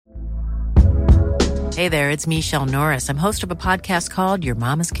Hey there, it's Michelle Norris. I'm host of a podcast called Your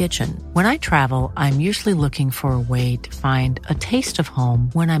Mama's Kitchen. When I travel, I'm usually looking for a way to find a taste of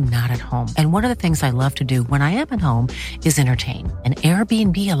home when I'm not at home. And one of the things I love to do when I am at home is entertain. And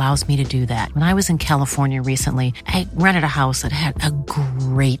Airbnb allows me to do that. When I was in California recently, I rented a house that had a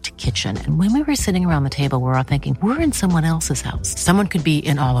great kitchen. And when we were sitting around the table, we were all thinking, we're in someone else's house. Someone could be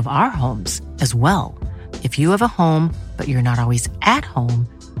in all of our homes as well. If you have a home, but you're not always at home,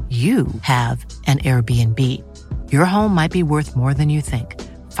 you have an Airbnb. Your home might be worth more than you think.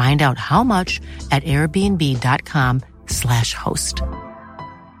 Find out how much at airbnb.com/host.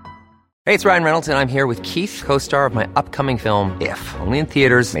 Hey, it's Ryan Reynolds, and I'm here with Keith, co-star of my upcoming film, If, only in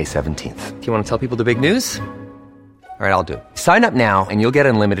theaters May 17th. Do you want to tell people the big news? All right, I'll do it. Sign up now and you'll get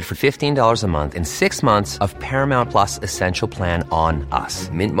unlimited for $15 a month and 6 months of Paramount Plus Essential Plan on us.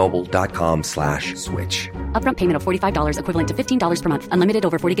 MintMobile.com/switch. Upfront payment of $45 equivalent to $15 per month. Unlimited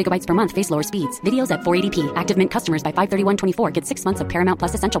over 40 gigabytes per month. Face lower speeds. Videos at 480p. Active Mint customers by 531.24 get 6 months of Paramount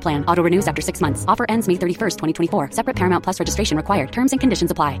Plus Essential Plan. Auto renews after 6 months. Offer ends May 31st, 2024. Separate Paramount Plus registration required. Terms and conditions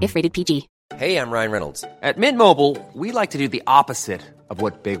apply if rated PG. Hey, I'm Ryan Reynolds. At Mint Mobile, we like to do the opposite of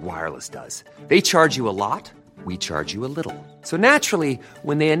what Big Wireless does. They charge you a lot. We charge you a little. So naturally,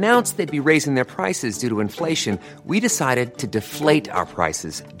 when they announced they'd be raising their prices due to inflation, we decided to deflate our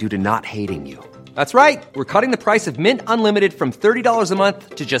prices due to not hating you. That's right. We're cutting the price of Mint Unlimited from $30 a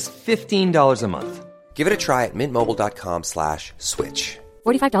month to just $15 a month. Give it a try at mintmobile.com/switch.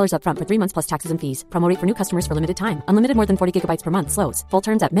 $45 upfront for 3 months plus taxes and fees. Promo rate for new customers for limited time. Unlimited more than 40 gigabytes per month. Slows full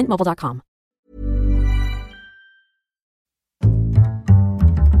terms at mintmobile.com.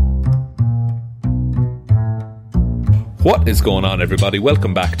 What is going on, everybody?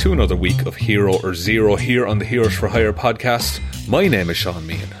 Welcome back to another week of Hero or Zero here on the Heroes for Hire podcast. My name is Sean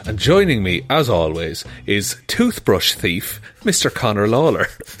Meehan, and joining me, as always, is toothbrush thief, Mr. Conor Lawler.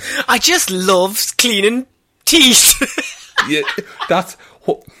 I just love cleaning teeth. Yeah, that's.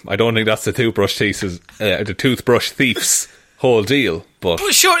 I don't think that's the toothbrush thief's whole deal. But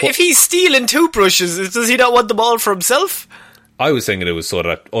sure, if he's stealing toothbrushes, does he not want them all for himself? I was thinking it was so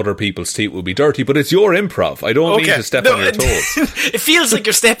that other people's teeth would be dirty, but it's your improv. I don't mean to step on your toes. It feels like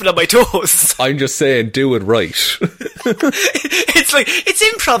you're stepping on my toes. I'm just saying, do it right. It's like, it's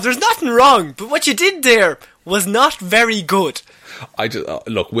improv, there's nothing wrong, but what you did there was not very good. I just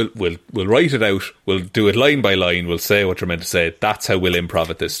look. We'll write it out. We'll do it line by line. We'll say what you're meant to say. That's how we'll improv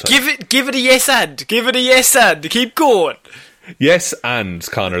it this time. Give it a yes and. Give it a yes and. Keep going. Yes, and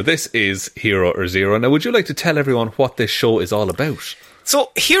Connor, this is Hero or Zero. Now, would you like to tell everyone what this show is all about?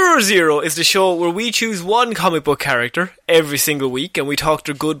 So, Hero or Zero is the show where we choose one comic book character every single week, and we talk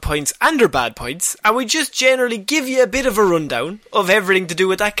their good points and their bad points, and we just generally give you a bit of a rundown of everything to do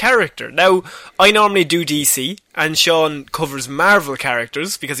with that character. Now, I normally do DC, and Sean covers Marvel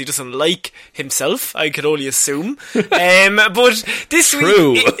characters because he doesn't like himself, I could only assume. But this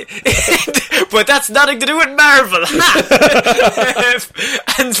week, but that's nothing to do with Marvel.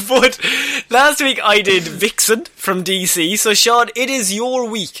 But last week I did Vixen from DC, so Sean, it is your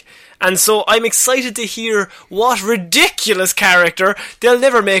week. And so I'm excited to hear what ridiculous character. They'll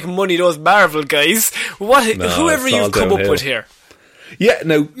never make money, those Marvel guys. Whoever you've come up with here. Yeah,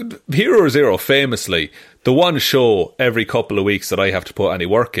 now, Hero or Zero, famously, the one show every couple of weeks that I have to put any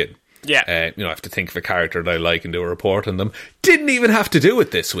work in. Yeah. I have to think of a character that I like and do a report on them. Didn't even have to do it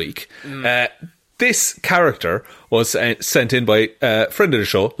this week. This character was sent in by a friend of the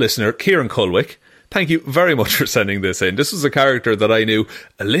show, listener Kieran Culwick. Thank you very much for sending this in. This was a character that I knew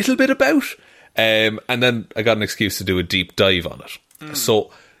a little bit about, and then I got an excuse to do a deep dive on it. So,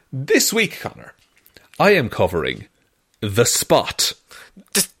 this week, Connor, I am covering The Spot.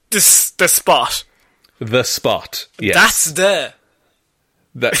 The Spot? The Spot, yes.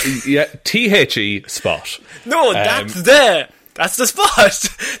 That's yeah, THE Spot. No, that's That's The Spot.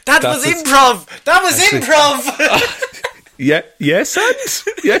 That was improv. That was improv. Yeah, yes, and?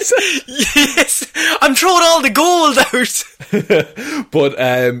 Yes, and? Yes, I'm throwing all the gold out. But,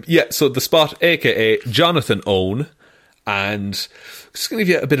 so The Spot, a.k.a. Jonathan Owen, and just going to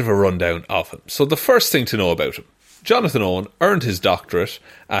give you a bit of a rundown of him. So the first thing to know about him, Jonathan Owen earned his doctorate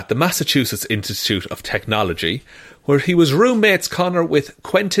at the Massachusetts Institute of Technology, where he was roommates, Connor, with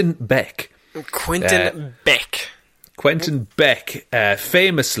Quentin Beck. Quentin Beck,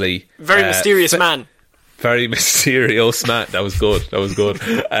 famously... Very mysterious man. Very mysterious man. That was good.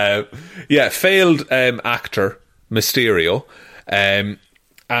 Failed actor, Mysterio.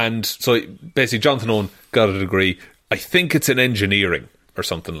 And so basically Jonathan Owen got a degree, I think it's in engineering or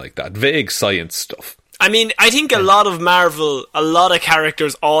something like that. Vague science stuff. I mean, I think a lot of Marvel, a lot of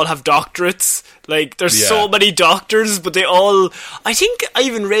characters all have doctorates. Like, there's so many doctors, but they all... I think I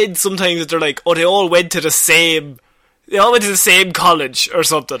even read sometimes that they're like, they all went to the same... They all went to the same college or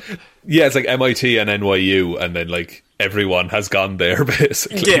something. Yeah, it's like MIT and NYU, and then, like, everyone has gone there,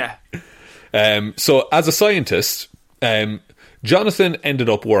 basically. Yeah. So, as a scientist, Jonathan ended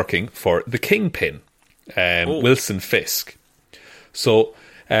up working for the Kingpin, Wilson Fisk. So,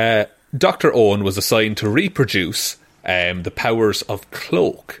 Dr. Owen was assigned to reproduce the powers of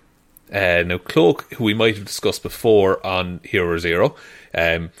Cloak. Now, Cloak, who we might have discussed before on Hero Zero,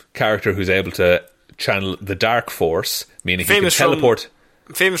 character who's able to channel the Dark Force, meaning he can teleport...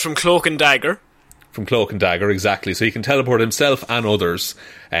 Famous from Cloak and Dagger. From Cloak and Dagger, exactly. So he can teleport himself and others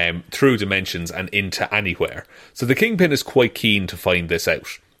through dimensions and into anywhere. So the Kingpin is quite keen to find this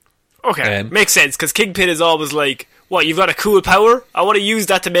out. Okay, makes sense, because Kingpin is always like, what, you've got a cool power? I want to use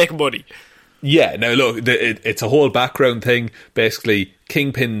that to make money. Yeah, now look, it's a whole background thing. Basically,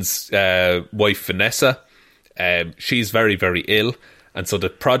 Kingpin's wife, Vanessa, she's very, very ill. And so the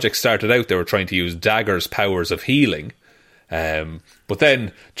project started out, they were trying to use Dagger's powers of healing. But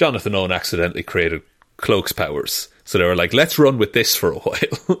then Jonathan Owen accidentally created Cloak's powers. So they were like, let's run with this for a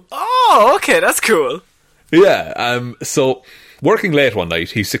while. Oh, okay, that's cool. Yeah, so working late one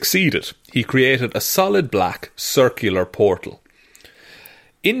night, he succeeded. He created a solid black circular portal.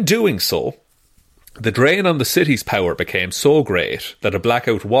 In doing so, the drain on the city's power became so great that a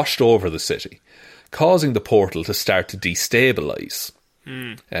blackout washed over the city, causing the portal to start to destabilise.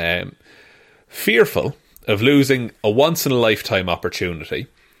 Fearful of losing a once-in-a-lifetime opportunity,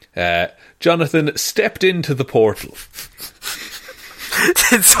 Jonathan stepped into the portal.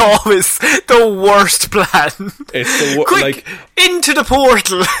 It's always the worst plan. It's the Quick, into the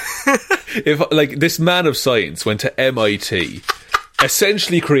portal. If this man of science went to MIT,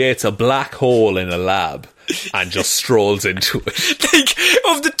 essentially creates a black hole in a lab and just strolls into it. Like,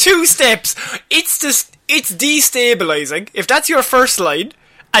 of the two steps, it's destabilising. If that's your first line,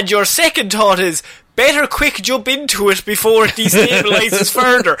 and your second thought is, better quick jump into it before it destabilises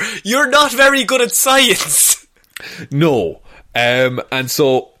further. You're not very good at science. No. And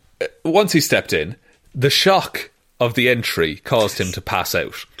so, once he stepped in, the shock of the entry caused him to pass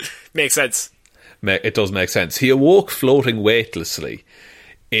out. Makes sense. It does make sense. He awoke floating weightlessly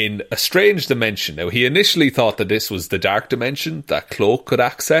in a strange dimension. Now, he initially thought that this was the dark dimension that Cloak could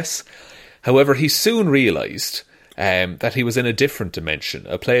access. However, he soon realised that he was in a different dimension,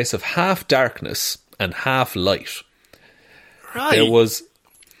 a place of half darkness and half light. Right.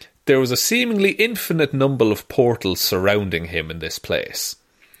 There was a seemingly infinite number of portals surrounding him in this place,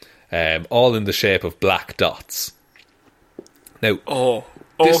 all in the shape of black dots. Now,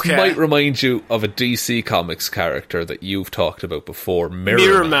 this might remind you of a DC Comics character that you've talked about before,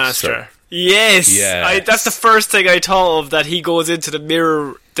 Mirror Master. Yes, yeah. That's the first thing I thought of, that he goes into the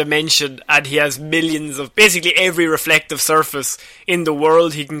mirror dimension and he has millions of, basically every reflective surface in the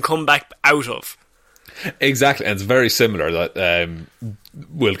world he can come back out of. Exactly, and it's very similar. That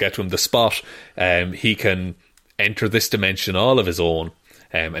we'll get to him. The Spot, he can enter this dimension all of his own,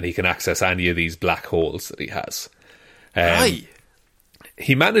 and he can access any of these black holes that he has. Right.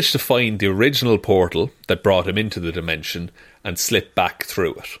 He managed to find the original portal that brought him into the dimension and slip back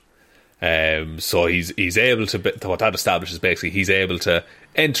through it. So he's able to. What that establishes basically, he's able to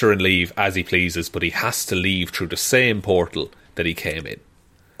enter and leave as he pleases, but he has to leave through the same portal that he came in.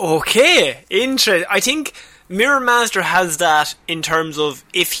 Okay, interesting. I think Mirror Master has that in terms of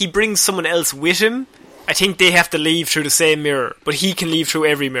if he brings someone else with him, I think they have to leave through the same mirror, but he can leave through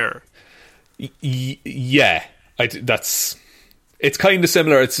every mirror. Yeah, it's kind of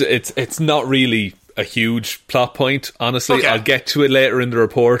similar. It's not really a huge plot point, honestly. Okay. I'll get to it later in the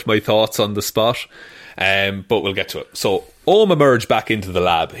report, my thoughts on the Spot, but we'll get to it. So, Ohm emerged back into the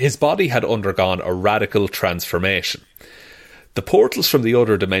lab. His body had undergone a radical transformation. The portals from the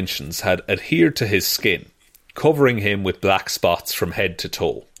other dimensions had adhered to his skin, covering him with black spots from head to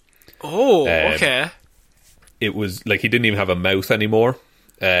toe. Oh, okay. It was like he didn't even have a mouth anymore.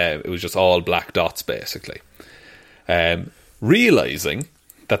 It was just all black dots, basically. Realising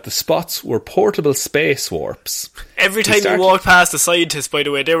that the spots were portable space warps. Every time you walked past the scientists, by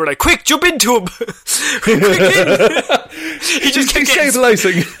the way, they were like, quick, jump into him! Quick in! He just kept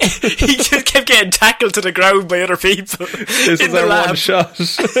stabilising. He just kept getting tackled to the ground by other people. This is our one shot.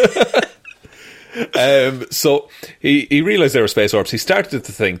 So he realised they were space warps. He started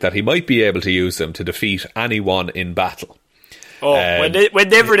to think that he might be able to use them to defeat anyone in battle. Oh,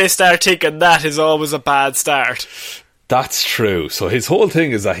 whenever they start thinking that is always a bad start. That's true. So his whole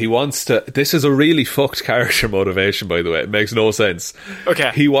thing is that he wants to... This is a really fucked character motivation, by the way. It makes no sense. Okay.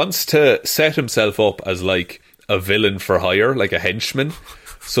 He wants to set himself up as like a villain for hire, like a henchman,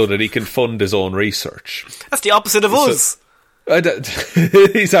 so that he can fund his own research. That's the opposite of us.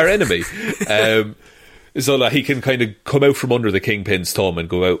 He's our enemy. So that he can kind of come out from under the Kingpin's thumb and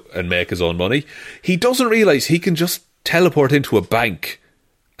go out and make his own money. He doesn't realise he can just teleport into a bank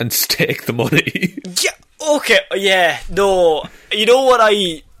and stake the money. Yeah. Okay, yeah, no. You know what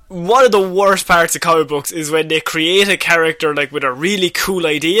one of the worst parts of comic books is when they create a character like with a really cool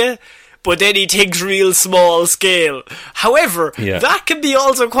idea, but then he thinks real small scale. However, that can be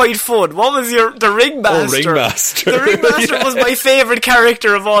also quite fun. What was the Ringmaster? Oh, Ringmaster. The Ringmaster was my favourite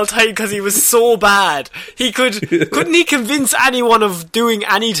character of all time because he was so bad. Couldn't he convince anyone of doing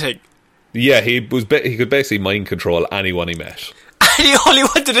anything? Yeah, he could basically mind control anyone he met. And all he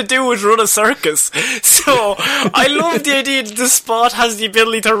wanted to do was run a circus. So I love the idea that the Spot has the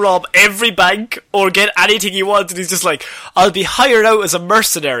ability to rob every bank or get anything he wants, and he's just like, I'll be hired out as a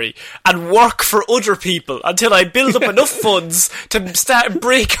mercenary and work for other people until I build up enough funds to start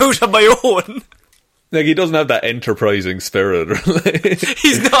break out on my own. Like, he doesn't have that enterprising spirit.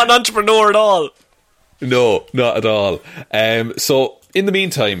 He's not an entrepreneur at all. No, not at all. So in the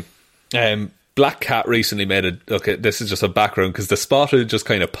meantime, Black Cat recently made okay, this is just a background because the Spot just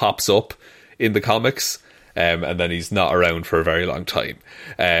kind of pops up in the comics, and then he's not around for a very long time.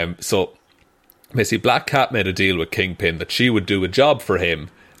 So basically, Black Cat made a deal with Kingpin that she would do a job for him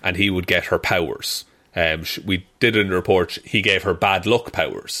and he would get her powers. We did in the report, he gave her bad luck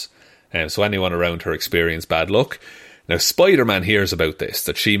powers. So anyone around her experienced bad luck. Now, Spider-Man hears about this,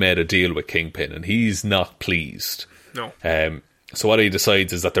 that she made a deal with Kingpin, and he's not pleased. No. So what he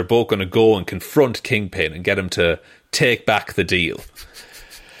decides is that they're both going to go and confront Kingpin and get him to take back the deal.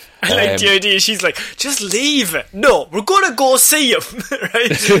 I like the idea. She's like, just leave it. No, we're going to go see him. Right?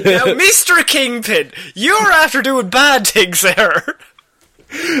 Now, Mr. Kingpin, you're after doing bad things there.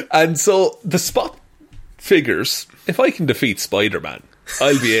 And so the Spot figures, if I can defeat Spider-Man,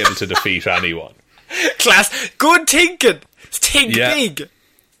 I'll be able to defeat anyone. Class. Good thinking. Think big.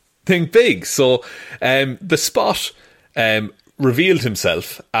 Think big. So the Spot... revealed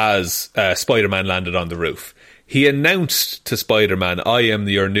himself as Spider-Man landed on the roof. He announced to Spider-Man, I am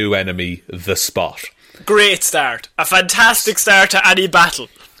your new enemy, the Spot. Great start. A fantastic start to any battle.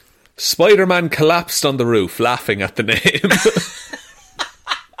 Spider-Man collapsed on the roof, laughing at the name.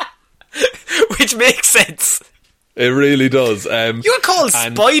 Which makes sense. It really does. You're called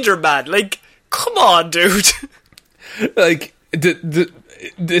Spider-Man. Like, come on, dude. Like,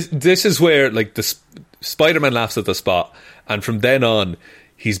 this is where, like, the Spider-Man laughs at the Spot, and from then on,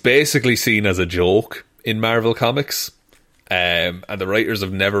 he's basically seen as a joke in Marvel Comics. And the writers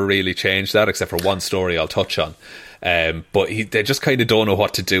have never really changed that, except for one story I'll touch on. But they just kind of don't know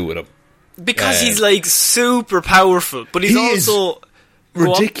what to do with him. Because he's, like, super powerful, but he's also...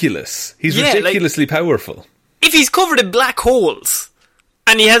 ridiculous. He's ridiculously powerful. If he's covered in black holes,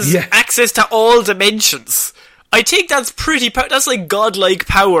 and he has access to all dimensions... I think that's that's like godlike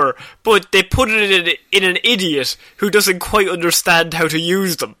power, but they put it in an idiot who doesn't quite understand how to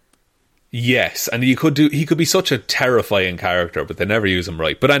use them. Yes, and he could be such a terrifying character, but they never use him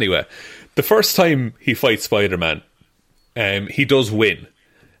right. But anyway, the first time he fights Spider-Man, he does win,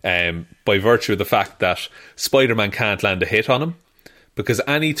 by virtue of the fact that Spider-Man can't land a hit on him, because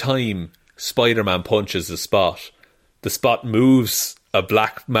any time Spider-Man punches the Spot moves a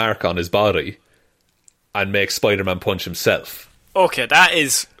black mark on his body and makes Spider-Man punch himself. Okay, that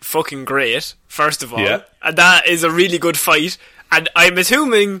is fucking great, first of all. Yeah. And that is a really good fight. And I'm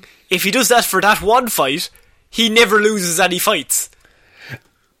assuming if he does that for that one fight, he never loses any fights.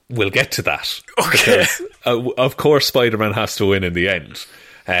 We'll get to that. Okay. Because, of course, Spider-Man has to win in the end.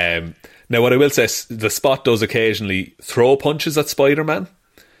 Now, what I will say is the Spot does occasionally throw punches at Spider-Man.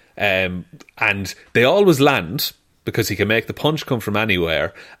 And they always land, because he can make the punch come from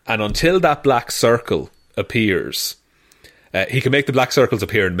anywhere. And until that black circle appears, he can make the black circles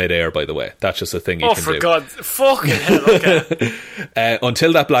appear in midair, by the way. That's just a thing he can do. Oh, for God. Fucking hell, okay.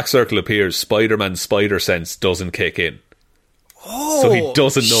 Until that black circle appears, Spider-Man's spider sense doesn't kick in. Oh, so he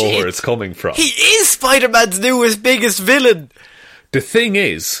doesn't know where it's coming from. He is Spider-Man's newest, biggest villain. The thing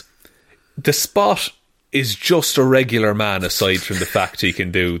is, the Spot is just a regular man aside from the fact he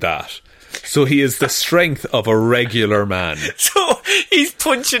can do that. So he is the strength of a regular man. So he's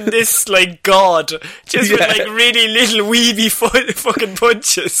punching this like God, just with like really little weeby fucking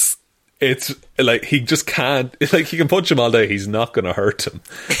punches. It's like he just can't. Like he can punch him all day. He's not going to hurt him.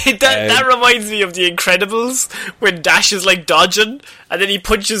 That reminds me of The Incredibles when Dash is like dodging, and then he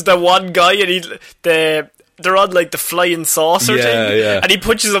punches the one guy, and the they're on like the flying saucer thing, yeah. and he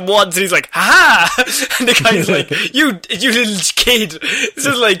punches him once, and he's like, "Ha!" And the guy's like, "You little kid!" It's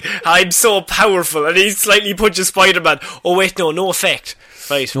just like, "I'm so powerful," and he slightly punches Spider-Man. Oh wait, no effect.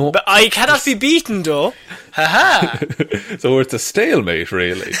 Right, No. but I cannot be beaten, though. Ha! So it's a stalemate,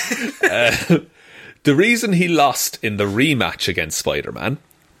 really. The reason he lost in the rematch against Spider-Man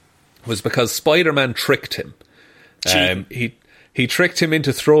was because Spider-Man tricked him. He tricked him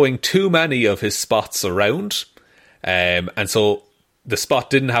into throwing too many of his spots around, and so the Spot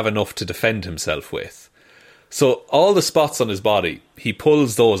didn't have enough to defend himself with. So all the spots on his body, he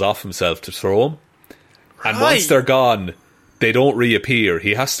pulls those off himself to throw them, and once they're gone, they don't reappear.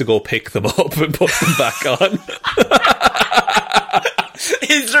 He has to go pick them up and put them back on.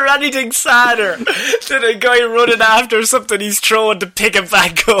 Is there anything sadder than a guy running after something he's throwing to pick it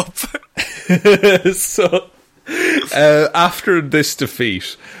back up? So, after this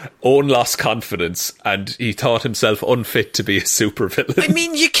defeat, Owen lost confidence and he thought himself unfit to be a supervillain. I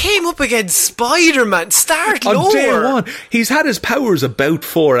mean, you came up against Spider-Man. Start On lower. day one, he's had his powers about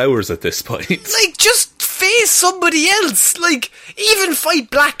 4 hours at this point. Like, just face somebody else. Like, even fight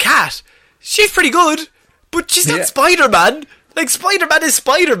Black Cat. She's pretty good, but she's not Spider-Man. Like, Spider-Man is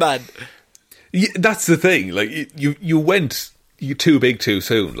Spider-Man. Yeah, that's the thing. Like, you went too big too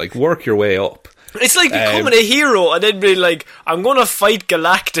soon. Like, work your way up. It's like becoming a hero and then being like, I'm going to fight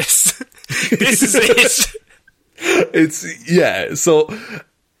Galactus. This is it. So,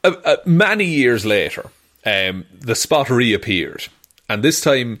 many years later, the Spot reappeared. And this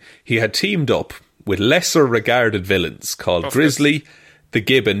time, he had teamed up with lesser regarded villains called Grizzly, the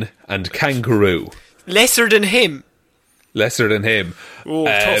Gibbon, and Kangaroo. Lesser than him. Oh,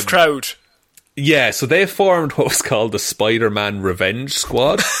 tough crowd. Yeah, so they formed what was called the Spider-Man Revenge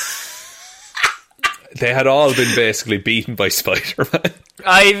Squad. They had all been basically beaten by Spider-Man.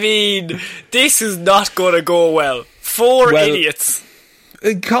 I mean, this is not going to go well. Four idiots.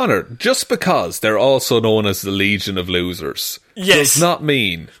 Connor, just because they're also known as the Legion of Losers does not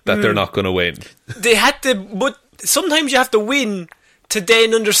mean that they're not going to win. They had to, but sometimes you have to win to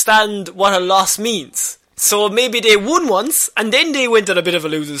then understand what a loss means. So maybe they won once, and then they went on a bit of a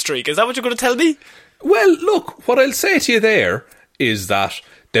losing streak. Is that what you're going to tell me? Well, look, what I'll say to you there is that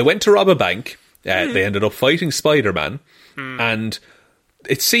they went to rob a bank, they ended up fighting Spider-Man, and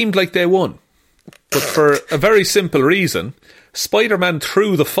it seemed like they won. But for a very simple reason, Spider-Man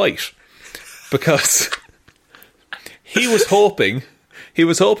threw the fight, because he was hoping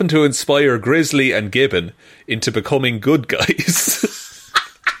to inspire Grizzly and Gibbon into becoming good guys.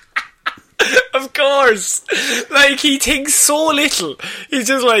 Of course. Like, he thinks so little. He's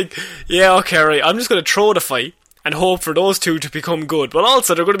just like, yeah, okay, right, I'm just going to throw the fight and hope for those two to become good. But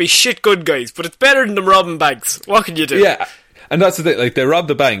also, they're going to be shit good guys. But it's better than them robbing banks. What can you do? Yeah, and that's the thing. Like, they rob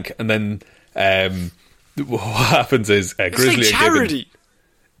the bank, and then what happens is Grizzly like charity.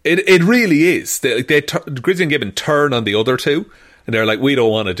 and Gibbon... It really is. Grizzly and Gibbon turn on the other two, and they're like, we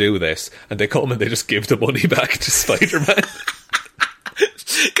don't want to do this. And they come and they just give the money back to Spider-Man.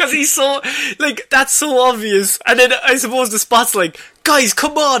 Because he's so, like, that's so obvious. And then I suppose the Spot's like, guys,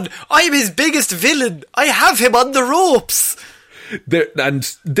 come on, I'm his biggest villain. I have him on the ropes.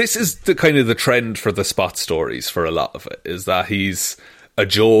 And this is the kind of the trend for the Spot stories for a lot of it, is that he's a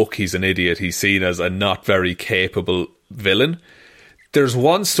joke, he's an idiot, he's seen as a not very capable villain. There's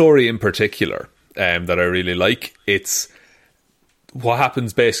one story in particular that I really like. It's what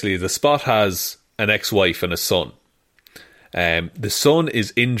happens basically, the Spot has an ex-wife and a son. The son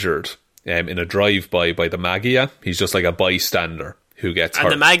is injured in a drive-by by the Magia. He's just like a bystander who gets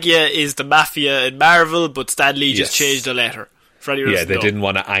hurt. And the Magia is the Mafia in Marvel, but Stan Lee just changed the letter. Yeah, they didn't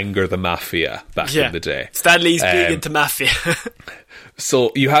want to anger the Mafia back in the day. Stan Lee's big into Mafia.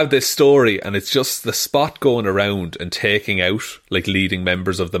 So you have this story, and it's just the Spot going around and taking out like leading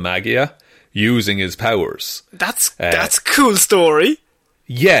members of the Magia using his powers. That's a cool story.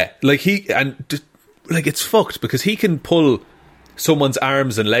 Yeah, like it's fucked because he can pull someone's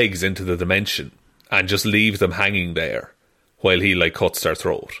arms and legs into the dimension and just leave them hanging there while he like cuts their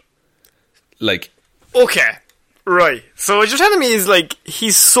throat. Like, okay, right. So what you're telling me is like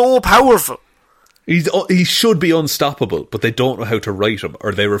he's so powerful. He should be unstoppable, but they don't know how to write him,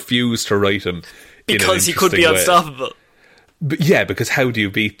 or they refuse to write him because he could be unstoppable. But yeah, because how do you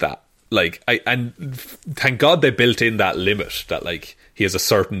beat that? Like, and thank God they built in that limit that like he has a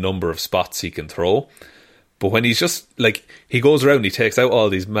certain number of spots he can throw. But when he's just like, he goes around, he takes out all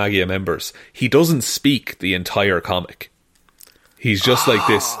these Magia members. He doesn't speak the entire comic. He's just like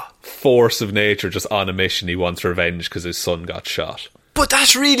this force of nature, just on a mission. He wants revenge because his son got shot. But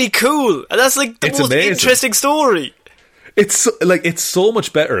that's really cool, and that's like the most interesting story. It's so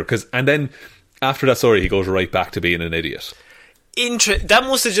much better and then after that story, he goes right back to being an idiot. That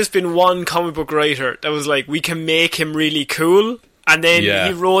must have just been one comic book writer that was like, we can make him really cool, and then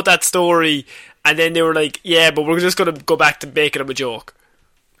he wrote that story, and then they were like, yeah, but we're just going to go back to making him a joke.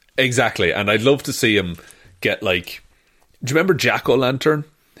 Exactly, and I'd love to see him get like... Do you remember Jack-O-Lantern,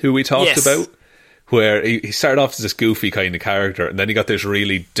 who we talked about? Where he started off as this goofy kind of character, and then he got this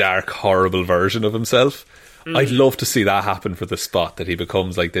really dark, horrible version of himself. I'd love to see that happen for the Spot, that he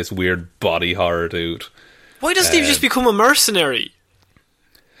becomes like this weird body horror dude. Why doesn't he just become a mercenary?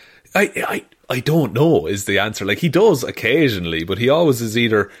 I don't know is the answer. Like, he does occasionally, but he always is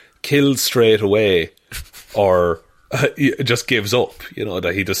either killed straight away or just gives up, you know,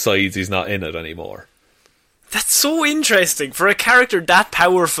 that he decides he's not in it anymore. That's so interesting for a character that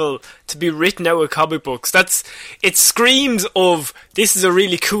powerful to be written out of comic books. It screams of, this is a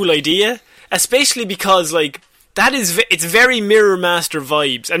really cool idea, especially because like it's very Mirror Master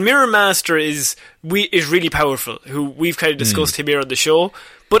vibes, and Mirror Master is really powerful. Who we've kind of discussed him here on the show,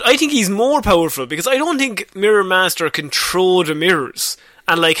 but I think he's more powerful because I don't think Mirror Master can throw the mirrors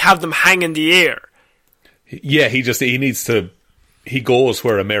and like have them hang in the air. Yeah, he needs to. He goes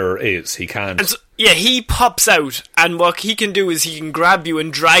where a mirror is. He can't. And so, yeah, he pops out, and what he can do is he can grab you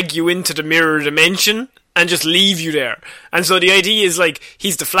and drag you into the mirror dimension and just leave you there. And so the idea is like,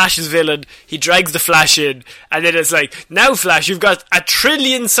 he's the Flash's villain, he drags the Flash in, and then it's like, now Flash, you've got 1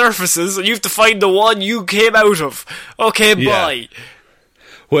 trillion surfaces and you have to find the one you came out of. Okay, bye.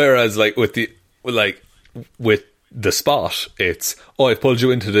 Whereas like with the Spot, it's, I've pulled you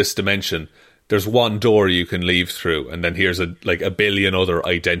into this dimension. There's one door you can leave through, and then here's a billion other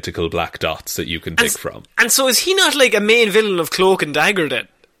identical black dots that you can pick from. And so is he not like a main villain of Cloak and Dagger then?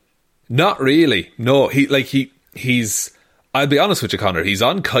 Not really. No, he's. I'll be honest with you, Connor. He's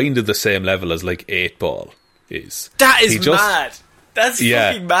on kind of the same level as like 8-Ball is. That is mad. That's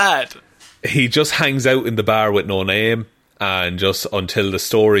fucking mad. He just hangs out in the bar with no name, and just until the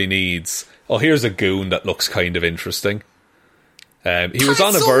story needs. Oh, here's a goon that looks kind of interesting. He was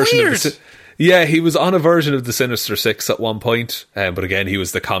on a version of the. Yeah, he was on a version of the Sinister Six at one point, but again, he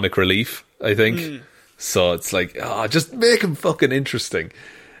was the comic relief, I think. So it's like, just make him fucking interesting.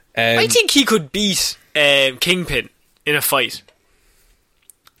 I think he could beat Kingpin in a fight.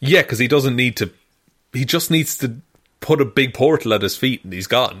 Yeah, because he doesn't need to. He just needs to put a big portal at his feet, and he's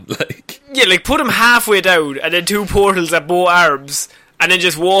gone. Like put him halfway down, and then 2 portals at both arms, and then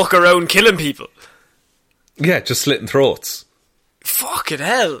just walk around killing people. Yeah, just slitting throats. Fucking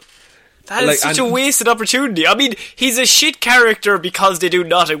hell. That is such a wasted opportunity. I mean, he's a shit character because they do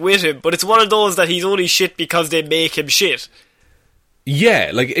nothing with him, but it's one of those that he's only shit because they make him shit.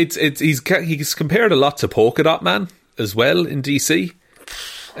 Yeah, like he's compared a lot to Polka Dot Man as well in DC.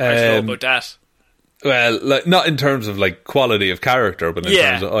 I don't know about that. Well, like, not in terms of like quality of character, but in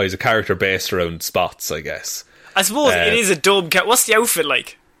terms of he's a character based around spots, I guess. I suppose it is a dumb what's the outfit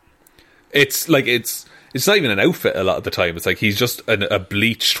like? It's like it's not even an outfit a lot of the time. It's like he's just a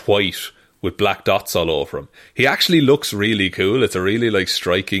bleached white with black dots all over him. He actually looks really cool. It's a really like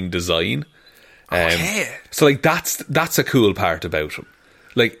striking design. So like that's a cool part about him.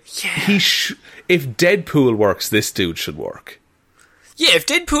 Like if Deadpool works, this dude should work. Yeah, if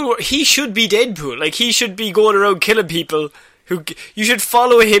Deadpool he should be Deadpool. Like he should be going around killing people. You should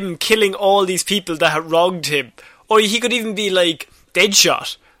follow him killing all these people that have wronged him. Or he could even be like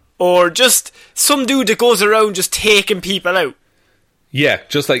Deadshot. Or just some dude that goes around just taking people out. Yeah,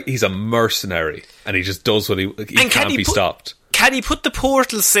 just like he's a mercenary and he just does what he can't be stopped. Can he put the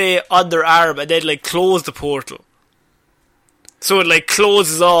portal, say, on their arm and then like close the portal? So it like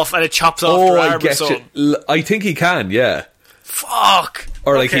closes off and it chops off their arm or something. I think he can, yeah. Fuck.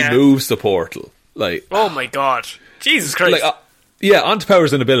 Or like he moves the portal. Like, oh my god. Jesus Christ. Like, onto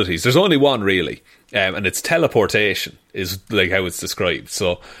powers and abilities. There's only one really. And it's teleportation is like how it's described.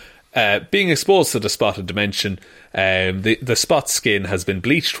 So being exposed to the spotted dimension, the Spot's skin has been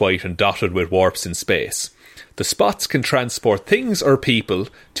bleached white and dotted with warps in space. The Spots can transport things or people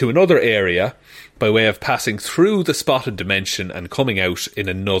to another area by way of passing through the spotted dimension and coming out in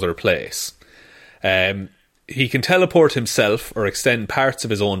another place. He can teleport himself or extend parts of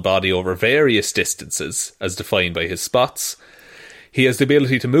his own body over various distances, as defined by his spots. He has the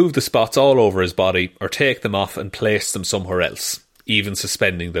ability to move the spots all over his body or take them off and place them somewhere else, even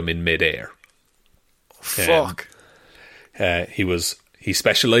suspending them in mid-air. Fuck. He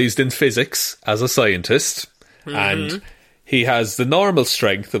specialised in physics as a scientist, and he has the normal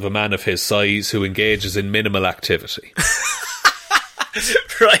strength of a man of his size who engages in minimal activity.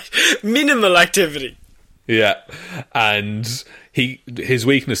 Right, minimal activity. Yeah, and his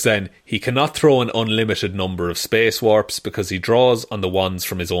weakness then, he cannot throw an unlimited number of space warps because he draws on the ones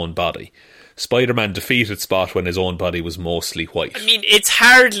from his own body. Spider-Man defeated Spot when his own body was mostly white. I mean, it's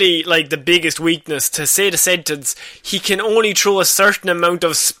hardly like the biggest weakness to say the sentence, he can only throw a certain amount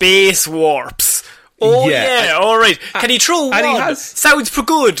of space warps. Oh yeah, alright. Can he throw one? Sounds pretty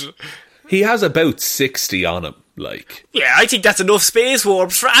good. He has about 60 on him, like. Yeah, I think that's enough space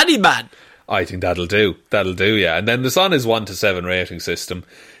warps for any man. I think that'll do, yeah. And then this on his 1 to 7 rating system,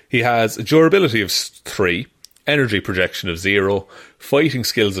 he has a durability of 3, energy projection of 0, fighting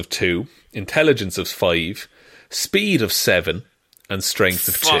skills of 2, intelligence of 5, speed of 7, and strength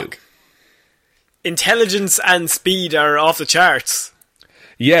of 2. Intelligence and speed are off the charts.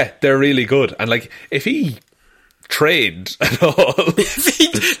 Yeah, they're really good. And like, if he trained at all, if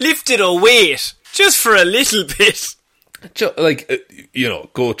he lifted a weight just for a little bit,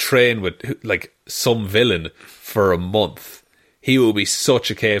 go train with like some villain for a month, he will be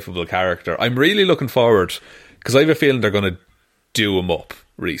such a capable character. I'm really looking forward, because I have a feeling they're going to do him up,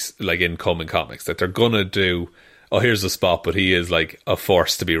 like in coming comics, that they're going to do, here's the Spot, but he is like a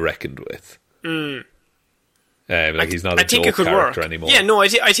force to be reckoned with. He's not a joke character anymore. Yeah, no, I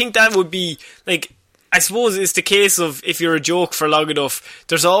think that would be, like, I suppose it's the case of, if you're a joke for long enough,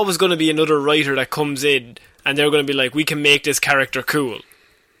 there's always going to be another writer that comes in and they're going to be like, we can make this character cool.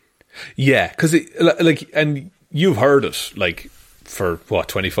 Yeah, because and you've heard it like for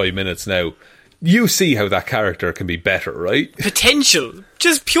 25 minutes now. You see how that character can be better, right? Potential.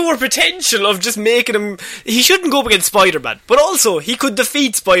 Just pure potential of just making him... He shouldn't go up against Spider-Man, but also he could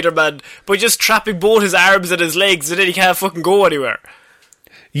defeat Spider-Man by just trapping both his arms and his legs, and then he can't fucking go anywhere.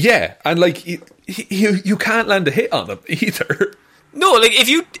 Yeah, and like you can't land a hit on him either. No, like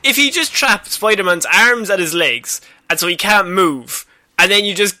if he just trapped Spider-Man's arms and his legs, and so he can't move, and then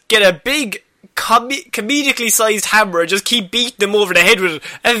you just get a big comedically sized hammer and just keep beating him over the head with it,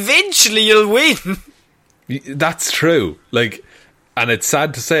 eventually you'll win. That's true. Like, and it's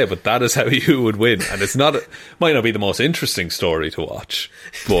sad to say, but that is how you would win. And might not be the most interesting story to watch,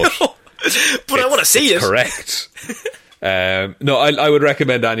 but no, but I want to see it. Correct. No, I would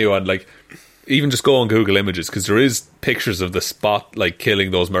recommend anyone, like, even just go on Google Images, because there is pictures of the Spot like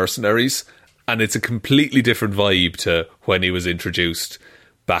killing those mercenaries, and it's a completely different vibe to when he was introduced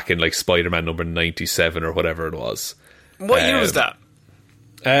back in like Spider-Man number 97 or whatever it was. What year was that?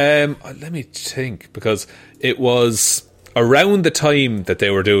 Let me think, because it was around the time that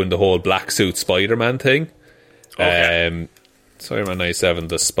they were doing the whole black suit Spider-Man thing. Okay. Spider-Man 97,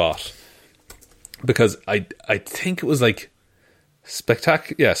 the Spot. Because I think it was like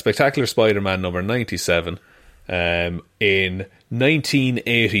Spectacular Spider-Man number 97 in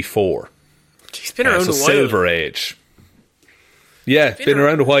 1984. He's been around a while. Silver Age. Yeah, been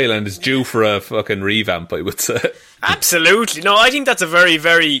around a while and is due for a fucking revamp, I would say. Absolutely. No, I think that's a very,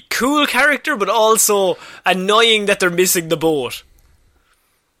 very cool character, but also annoying that they're missing the boat.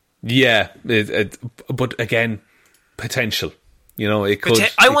 Yeah, but again, potential. You know, it could.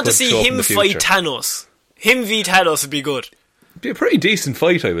 I want to see him fight Thanos. Him v Thanos would be good. It'd be a pretty decent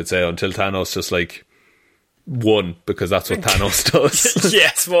fight, I would say, until Thanos just like won, because that's what Thanos does.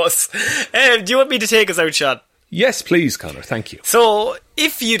 Yes, boss. Do you want me to take us out, Sean? Yes, please, Connor. Thank you. So,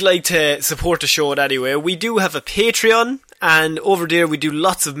 if you'd like to support the show in any way, we do have a Patreon, and over there we do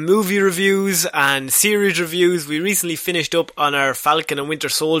lots of movie reviews and series reviews. We recently finished up on our Falcon and Winter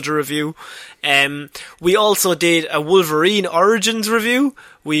Soldier review. We also did a Wolverine Origins review.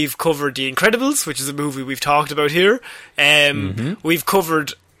 We've covered The Incredibles, which is a movie we've talked about here. We've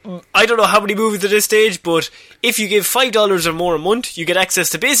covered... I don't know how many movies at this stage, but if you give $5 or more a month, you get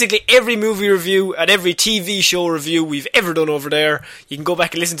access to basically every movie review and every TV show review we've ever done over there. You can go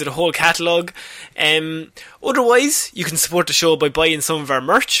back and listen to the whole catalogue. Otherwise, you can support the show by buying some of our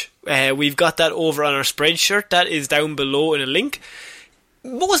merch. We've got that over on our Spreadshirt. That is down below in a link.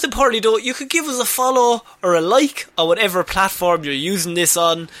 Most importantly though, you could give us a follow or a like on whatever platform you're using this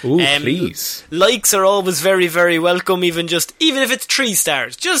on. Ooh, please. Likes are always very, very welcome, even if it's 3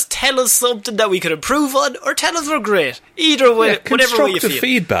 stars. Just tell us something that we could improve on, or tell us we're great. Either way, whatever way you feel. Constructive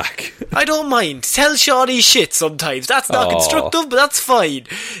feedback. I don't mind. Tell Shawnee shit sometimes. That's not constructive, but that's fine.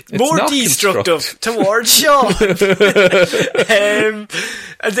 More destructive towards Sean.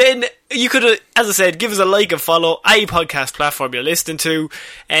 And then you could, as I said, give us a like and follow any podcast platform you're listening to.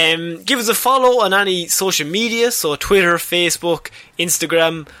 Give us a follow on any social media, so Twitter, Facebook,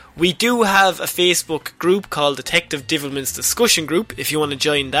 Instagram. We do have a Facebook group called Detective Divilman's Discussion Group, if you want to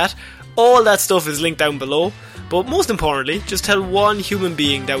join that. All that stuff is linked down below. But most importantly, just tell one human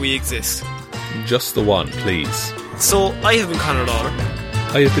being that we exist. Just the one, please. So, I have been Conor Lawler.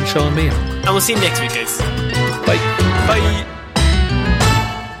 I have been Sean Meehan. And we'll see you next week, guys. Bye. Bye.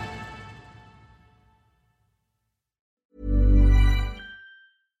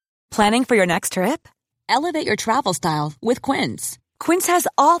 Planning for your next trip? Elevate your travel style with Quince. Quince has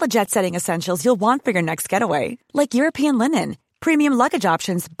all the jet-setting essentials you'll want for your next getaway, like European linen, premium luggage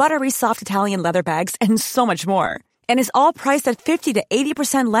options, buttery soft Italian leather bags, and so much more. And is all priced at 50 to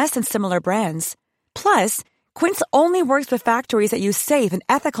 80% less than similar brands. Plus, Quince only works with factories that use safe and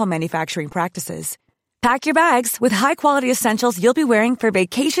ethical manufacturing practices. Pack your bags with high-quality essentials you'll be wearing for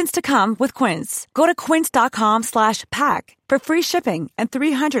vacations to come with Quince. Go to quince.com/pack for free shipping and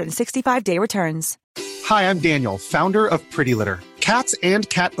 365-day returns. Hi, I'm Daniel, founder of Pretty Litter. Cats and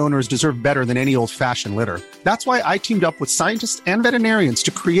cat owners deserve better than any old-fashioned litter. That's why I teamed up with scientists and veterinarians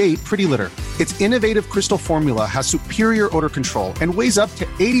to create Pretty Litter. Its innovative crystal formula has superior odor control and weighs up to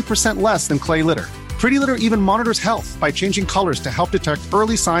 80% less than clay litter. Pretty Litter even monitors health by changing colors to help detect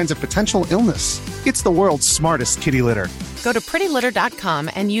early signs of potential illness. It's the world's smartest kitty litter. Go to prettylitter.com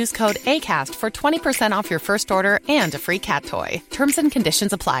and use code ACAST for 20% off your first order and a free cat toy. Terms and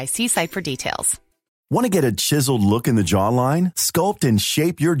conditions apply. See site for details. Want to get a chiseled look in the jawline? Sculpt and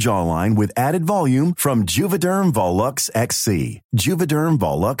shape your jawline with added volume from Juvederm Volux XC. Juvederm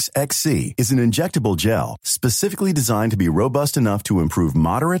Volux XC is an injectable gel specifically designed to be robust enough to improve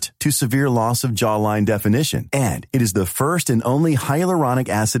moderate to severe loss of jawline definition. And it is the first and only hyaluronic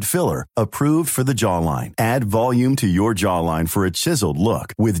acid filler approved for the jawline. Add volume to your jawline for a chiseled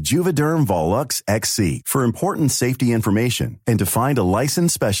look with Juvederm Volux XC. For important safety information and to find a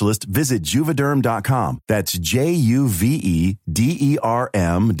licensed specialist, visit Juvederm.com. That's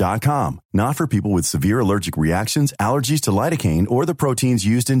Juvederm.com. Not for people with severe allergic reactions, allergies to lidocaine, or the proteins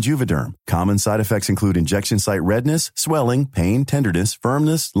used in Juvederm. Common side effects include injection site redness, swelling, pain, tenderness,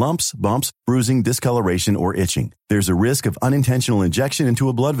 firmness, lumps, bumps, bruising, discoloration, or itching. There's a risk of unintentional injection into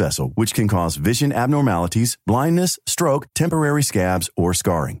a blood vessel, which can cause vision abnormalities, blindness, stroke, temporary scabs, or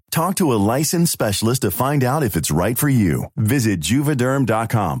scarring. Talk to a licensed specialist to find out if it's right for you. Visit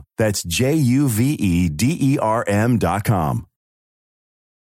Juvederm.com. That's Juvederm.com.